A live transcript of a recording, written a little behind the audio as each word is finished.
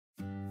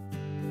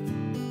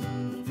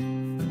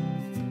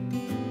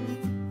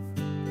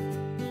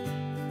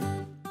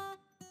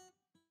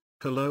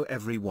Hello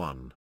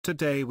everyone,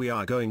 today we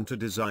are going to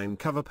design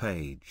cover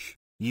page,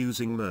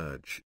 using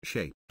merge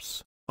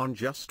shapes, on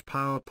just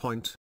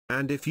PowerPoint,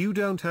 and if you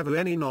don't have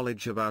any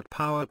knowledge about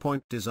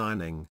PowerPoint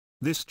designing,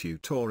 this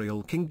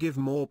tutorial can give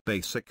more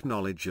basic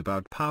knowledge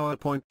about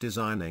PowerPoint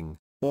designing,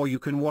 or you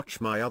can watch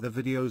my other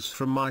videos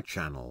from my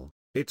channel.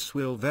 It's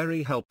will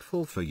very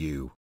helpful for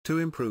you, to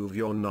improve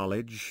your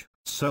knowledge,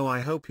 so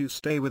I hope you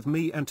stay with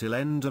me until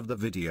end of the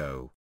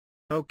video.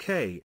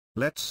 Okay,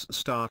 let's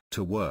start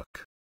to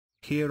work.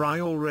 Here I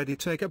already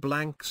take a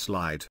blank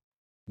slide.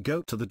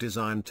 Go to the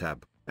Design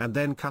tab, and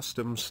then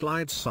Custom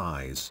Slide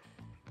Size.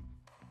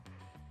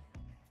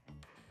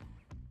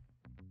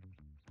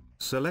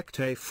 Select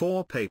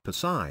A4 paper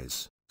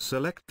size,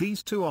 select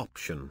these two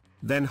options,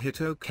 then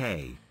hit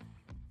OK.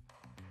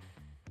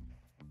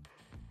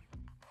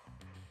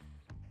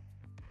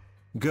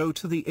 Go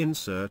to the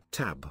Insert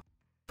tab.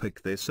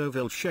 Pick this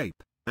oval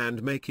shape,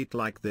 and make it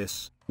like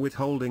this, with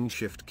holding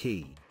Shift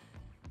key.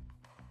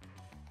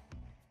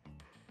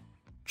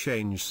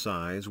 Change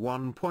size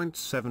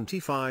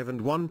 1.75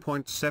 and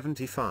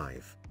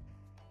 1.75.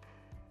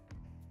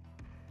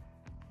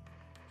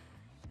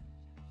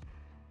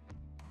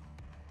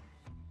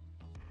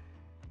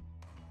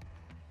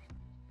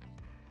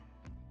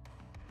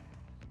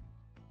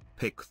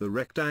 Pick the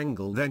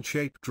rectangle, then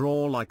shape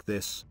draw like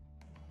this.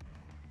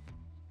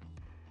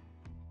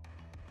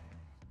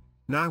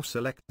 Now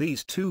select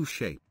these two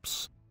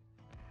shapes.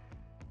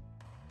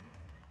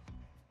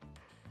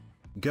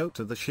 Go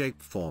to the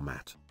shape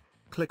format.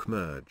 Click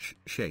Merge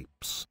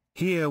Shapes.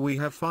 Here we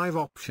have 5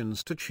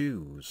 options to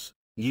choose: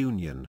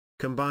 Union,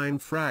 Combine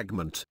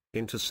Fragment,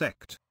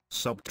 Intersect,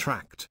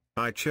 Subtract.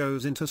 I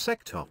chose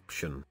Intersect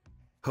option.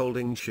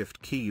 Holding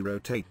Shift key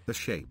rotate the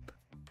shape.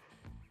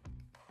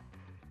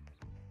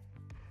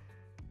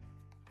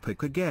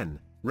 Pick again,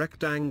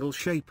 rectangle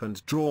shape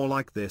and draw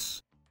like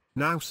this.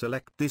 Now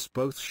select this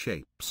both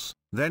shapes,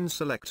 then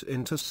select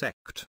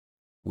Intersect.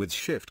 With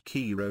Shift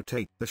key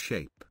rotate the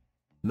shape.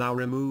 Now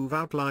remove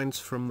outlines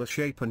from the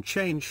shape and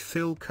change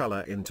fill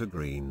color into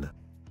green.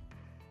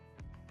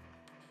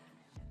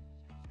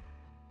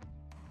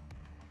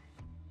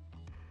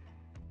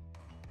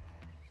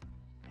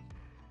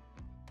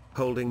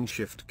 Holding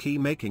Shift key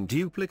making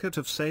duplicate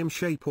of same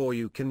shape, or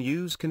you can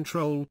use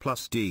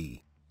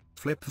Ctrl+D.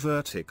 Flip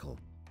vertical.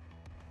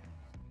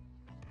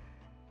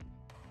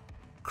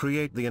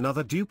 Create the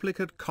another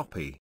duplicate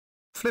copy.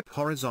 Flip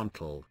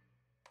horizontal.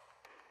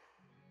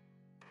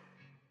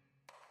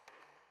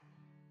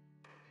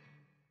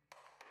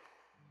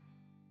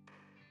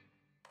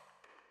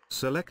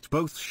 Select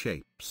both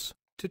shapes,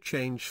 to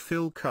change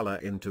fill color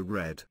into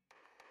red.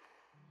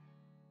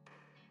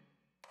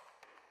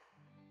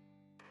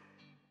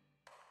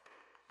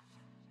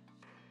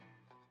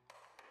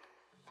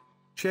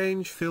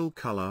 Change fill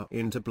color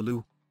into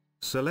blue.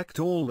 Select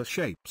all the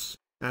shapes,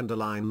 and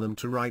align them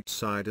to right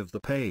side of the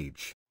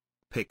page.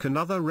 Pick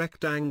another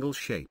rectangle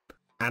shape,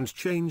 and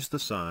change the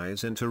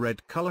size into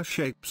red color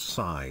shape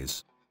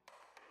size.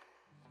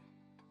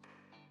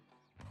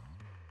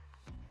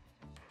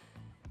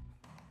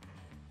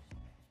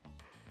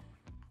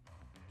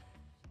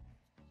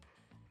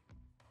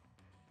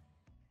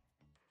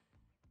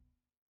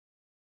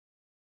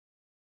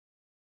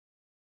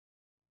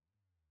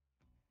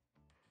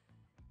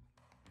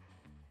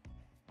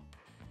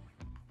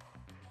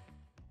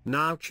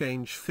 Now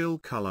change fill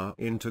color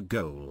into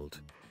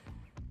gold.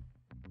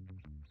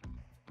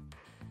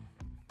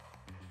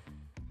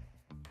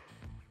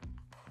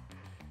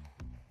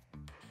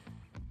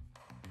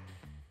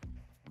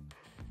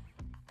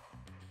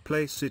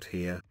 Place it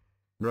here.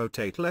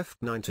 Rotate left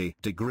 90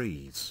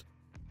 degrees.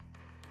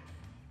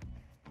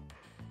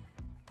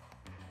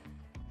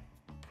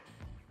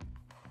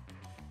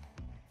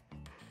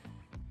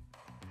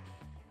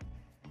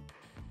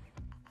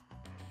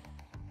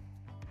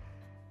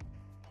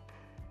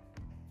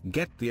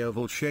 Get the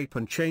oval shape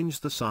and change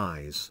the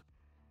size.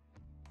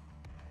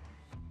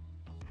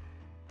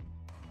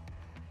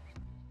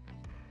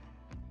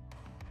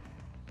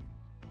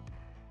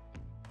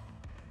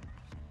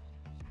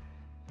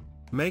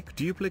 Make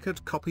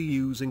duplicate copy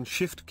using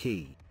Shift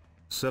key.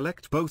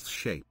 Select both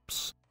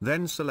shapes,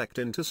 then select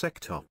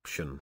Intersect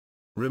option.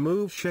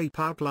 Remove shape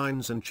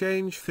outlines and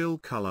change fill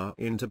color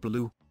into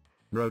blue.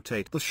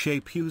 Rotate the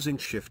shape using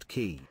Shift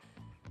key.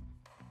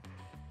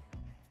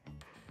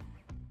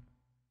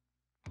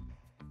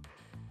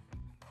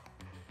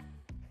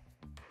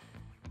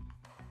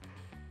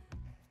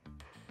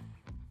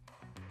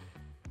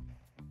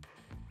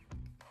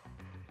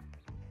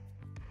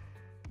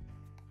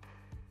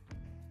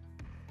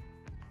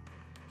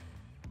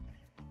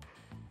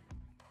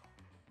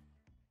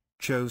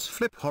 Chose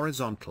flip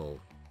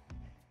horizontal.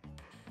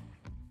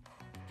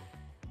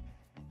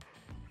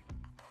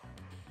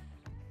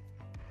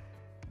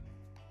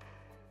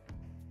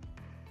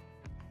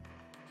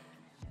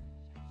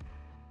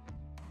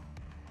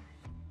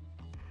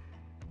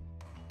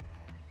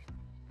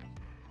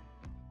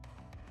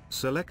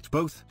 Select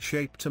both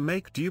shape to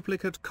make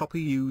duplicate copy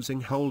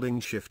using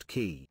holding Shift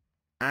key.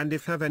 And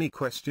if have any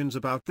questions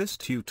about this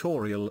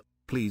tutorial,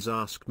 please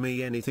ask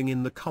me anything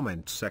in the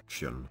comment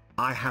section.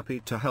 I'm happy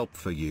to help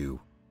for you.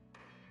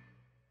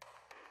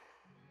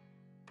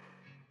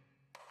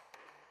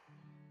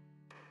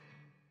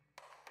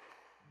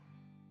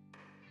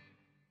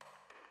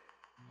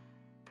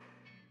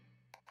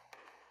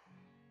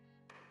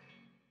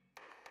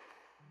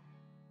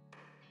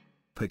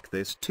 Pick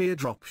this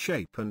teardrop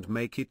shape and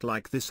make it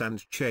like this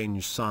and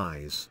change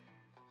size.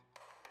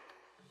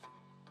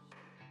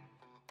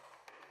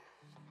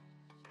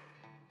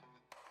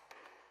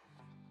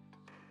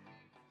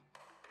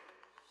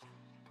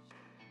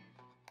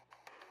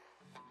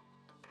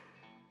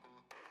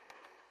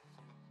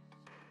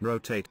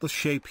 Rotate the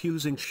shape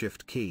using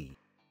Shift key.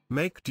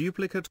 Make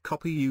duplicate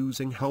copy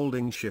using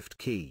holding Shift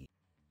key.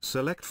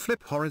 Select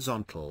flip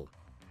horizontal.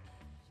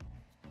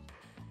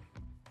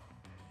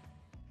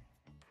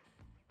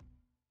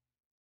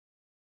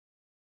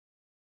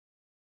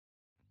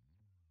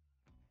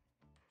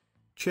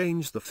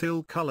 Change the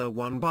fill color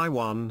one by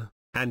one,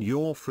 and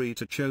you're free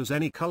to choose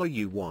any color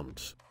you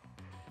want.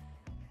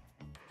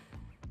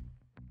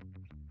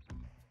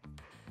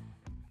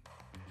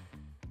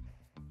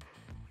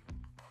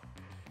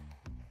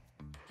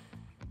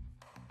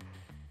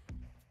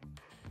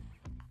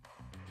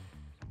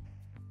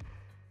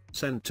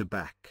 Send to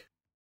back.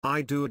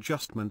 I do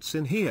adjustments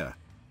in here.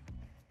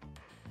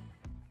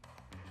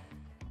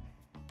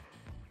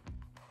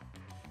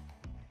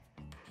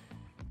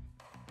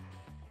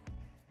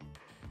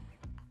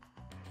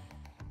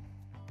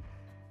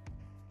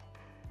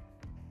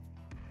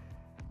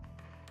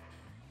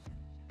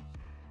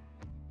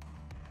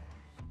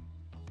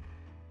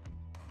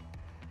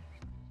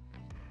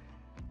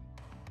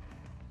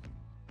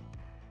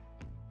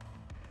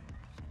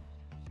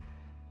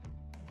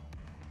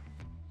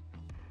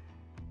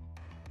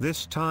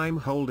 This time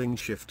holding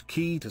Shift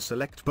key to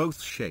select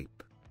both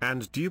shape,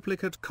 and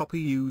duplicate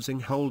copy using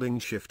holding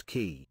Shift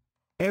key.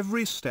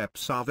 Every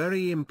steps are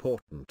very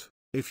important.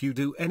 If you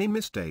do any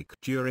mistake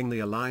during the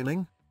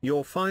aligning,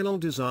 your final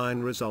design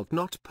result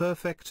not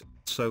perfect,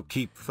 so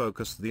keep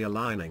focus the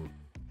aligning.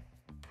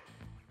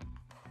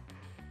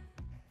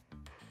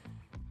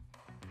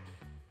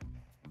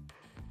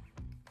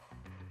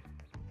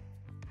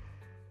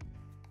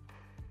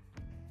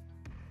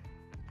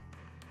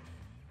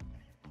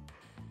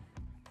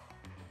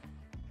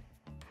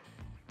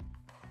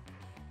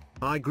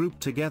 I group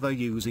together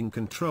using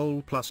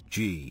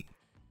Ctrl+G.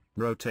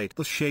 Rotate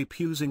the shape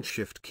using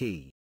Shift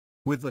key.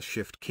 With the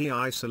Shift key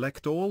I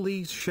select all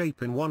these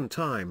shape in one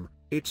time.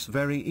 It's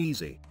very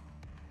easy.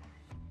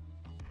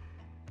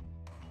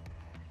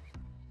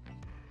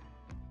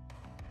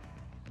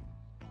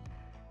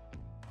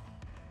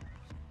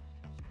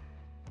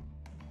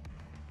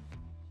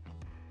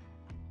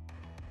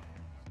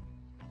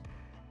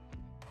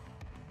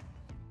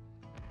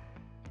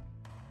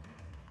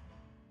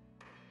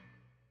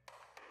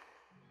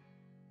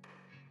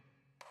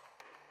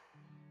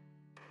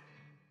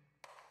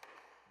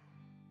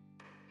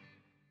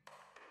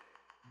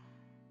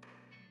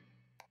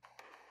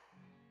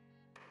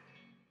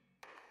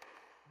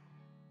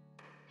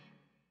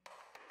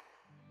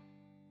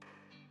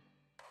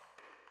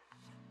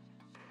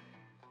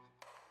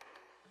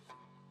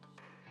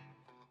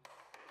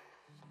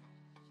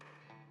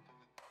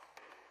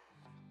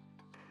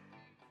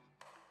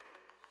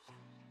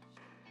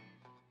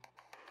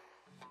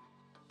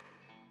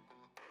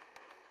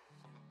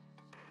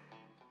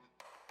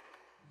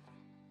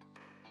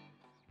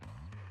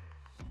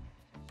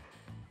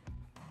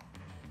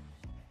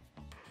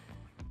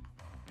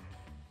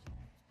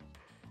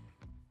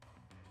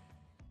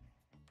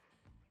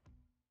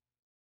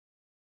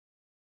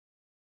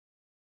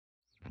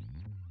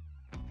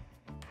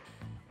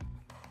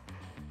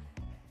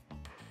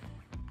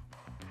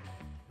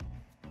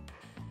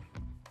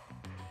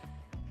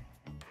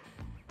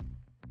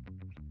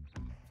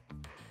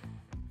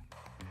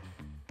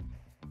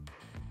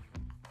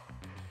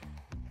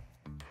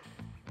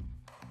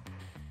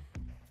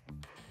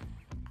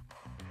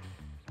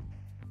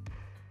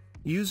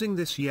 Using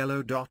this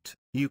yellow dot,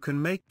 you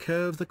can make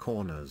curve the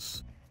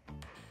corners.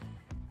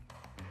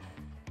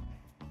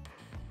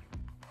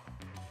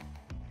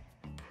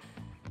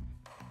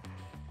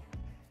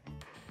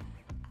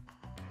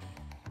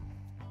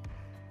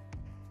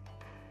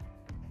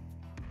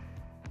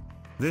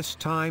 This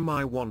time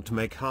I want to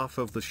make half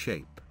of the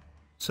shape.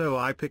 So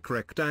I pick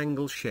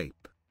rectangle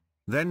shape.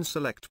 Then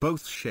select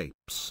both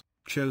shapes,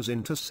 choose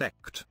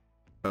intersect.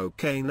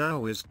 Okay,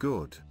 now is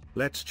good.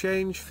 Let's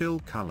change fill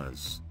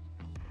colors.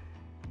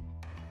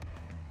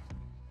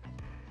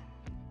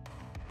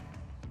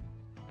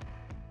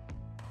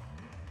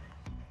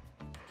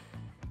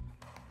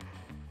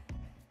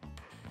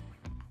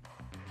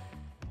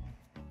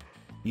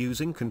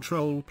 Using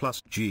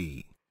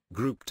Ctrl+G,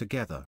 group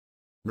together.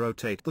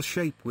 Rotate the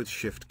shape with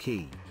Shift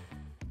key.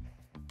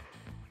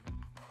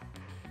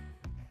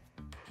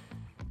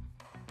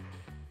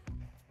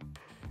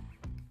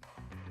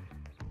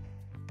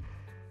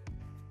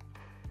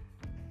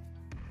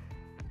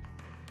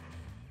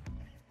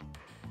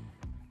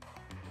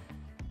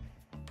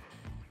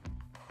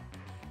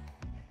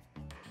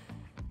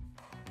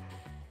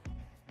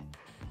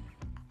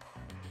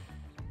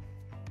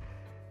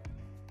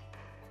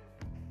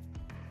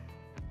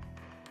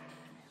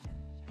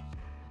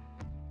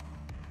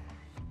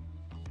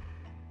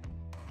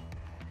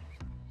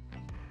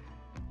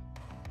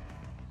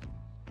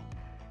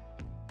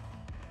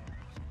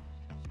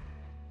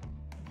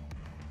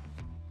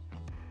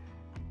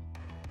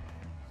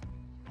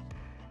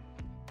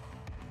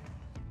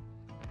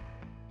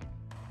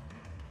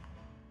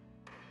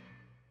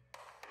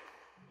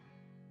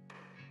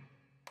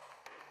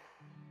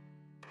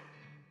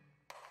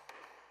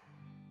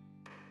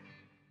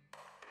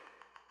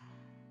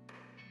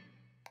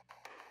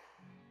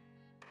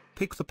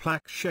 pick the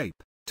plaque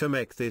shape, to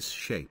make this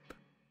shape.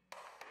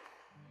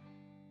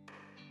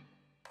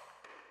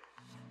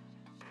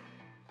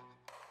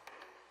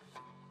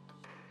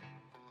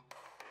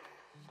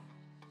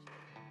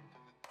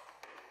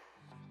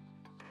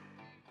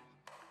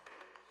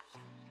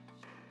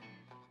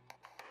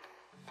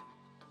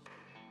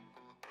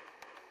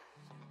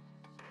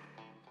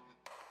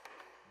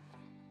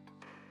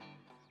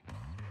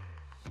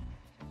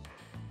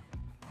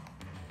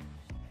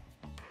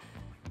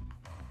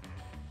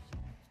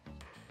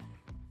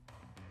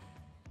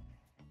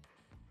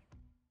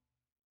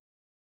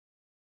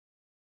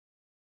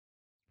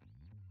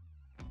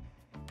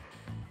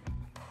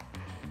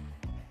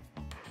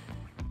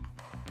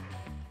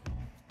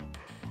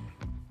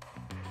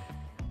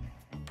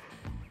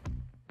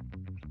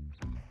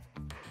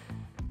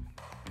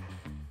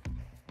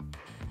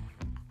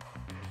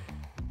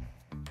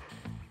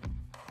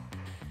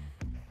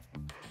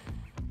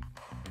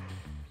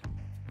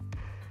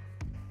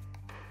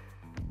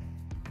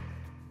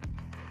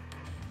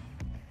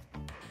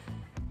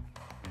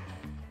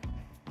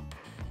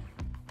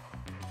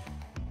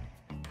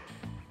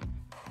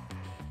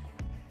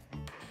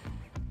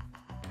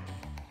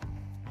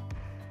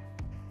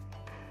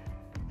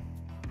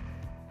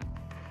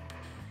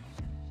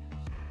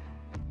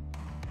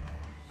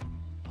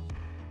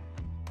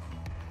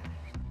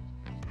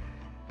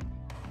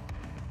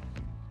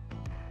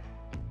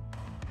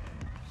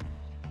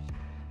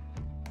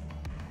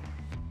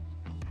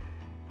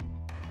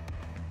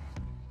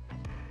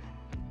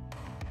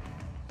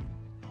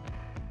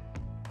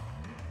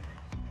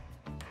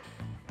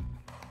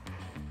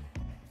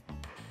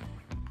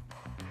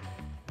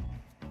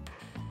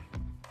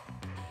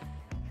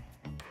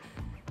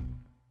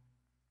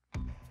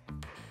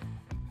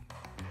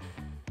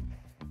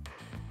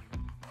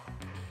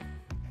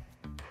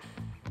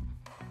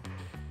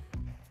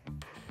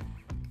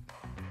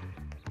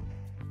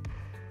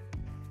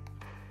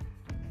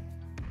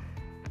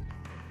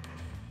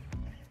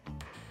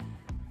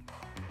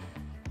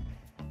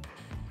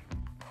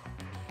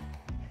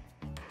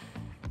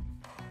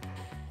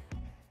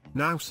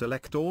 Now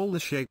select all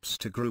the shapes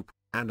to group,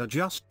 and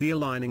adjust the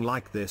aligning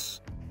like this.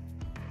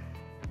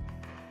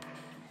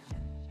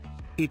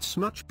 It's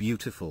much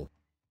beautiful.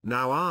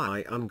 Now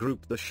I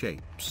ungroup the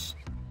shapes.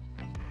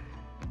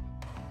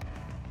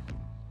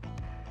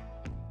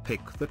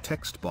 Pick the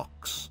text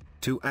box,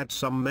 to add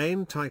some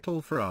main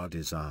title for our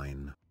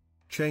design.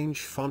 Change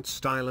font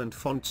style and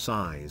font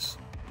size.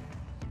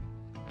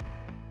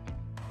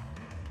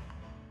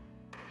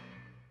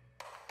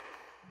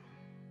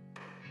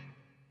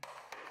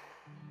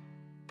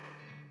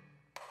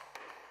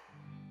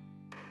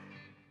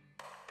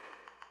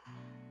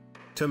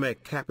 To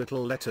make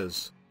capital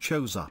letters,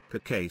 chose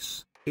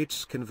uppercase,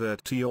 it's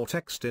convert to your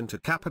text into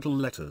capital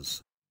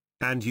letters.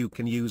 And you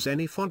can use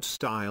any font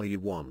style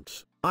you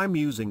want. I'm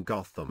using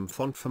Gotham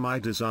font for my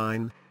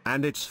design,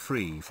 and it's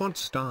free font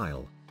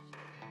style.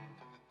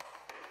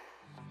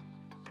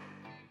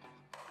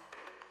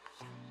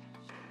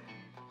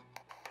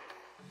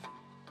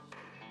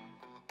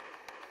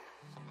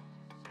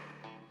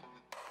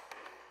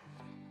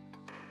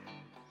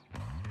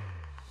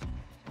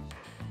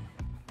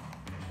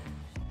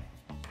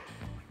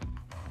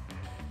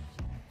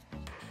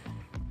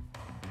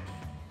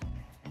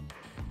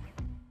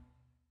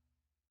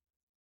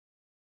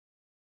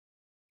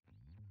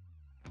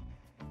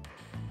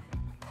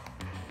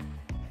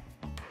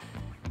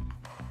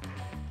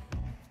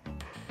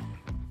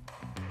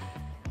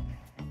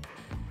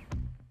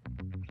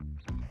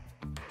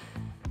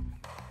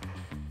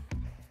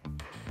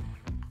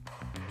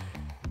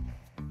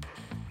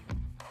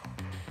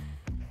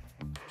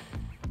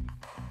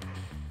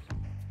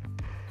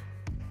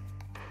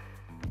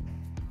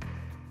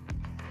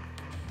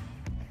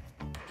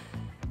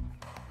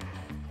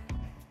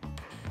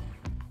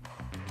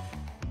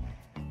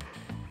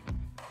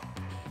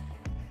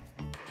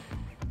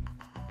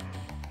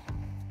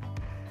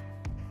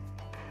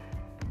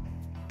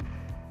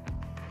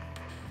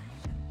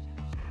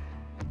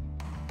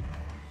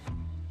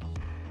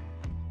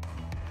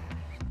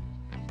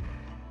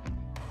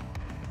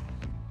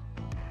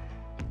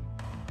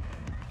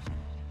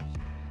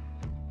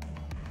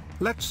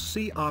 Let's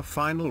see our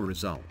final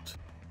result.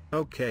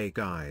 Okay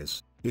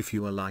guys, if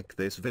you like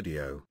this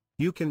video,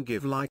 you can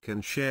give like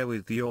and share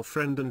with your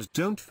friend, and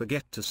don't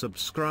forget to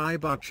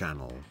subscribe our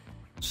channel.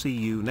 See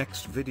you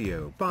next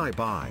video. Bye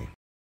bye.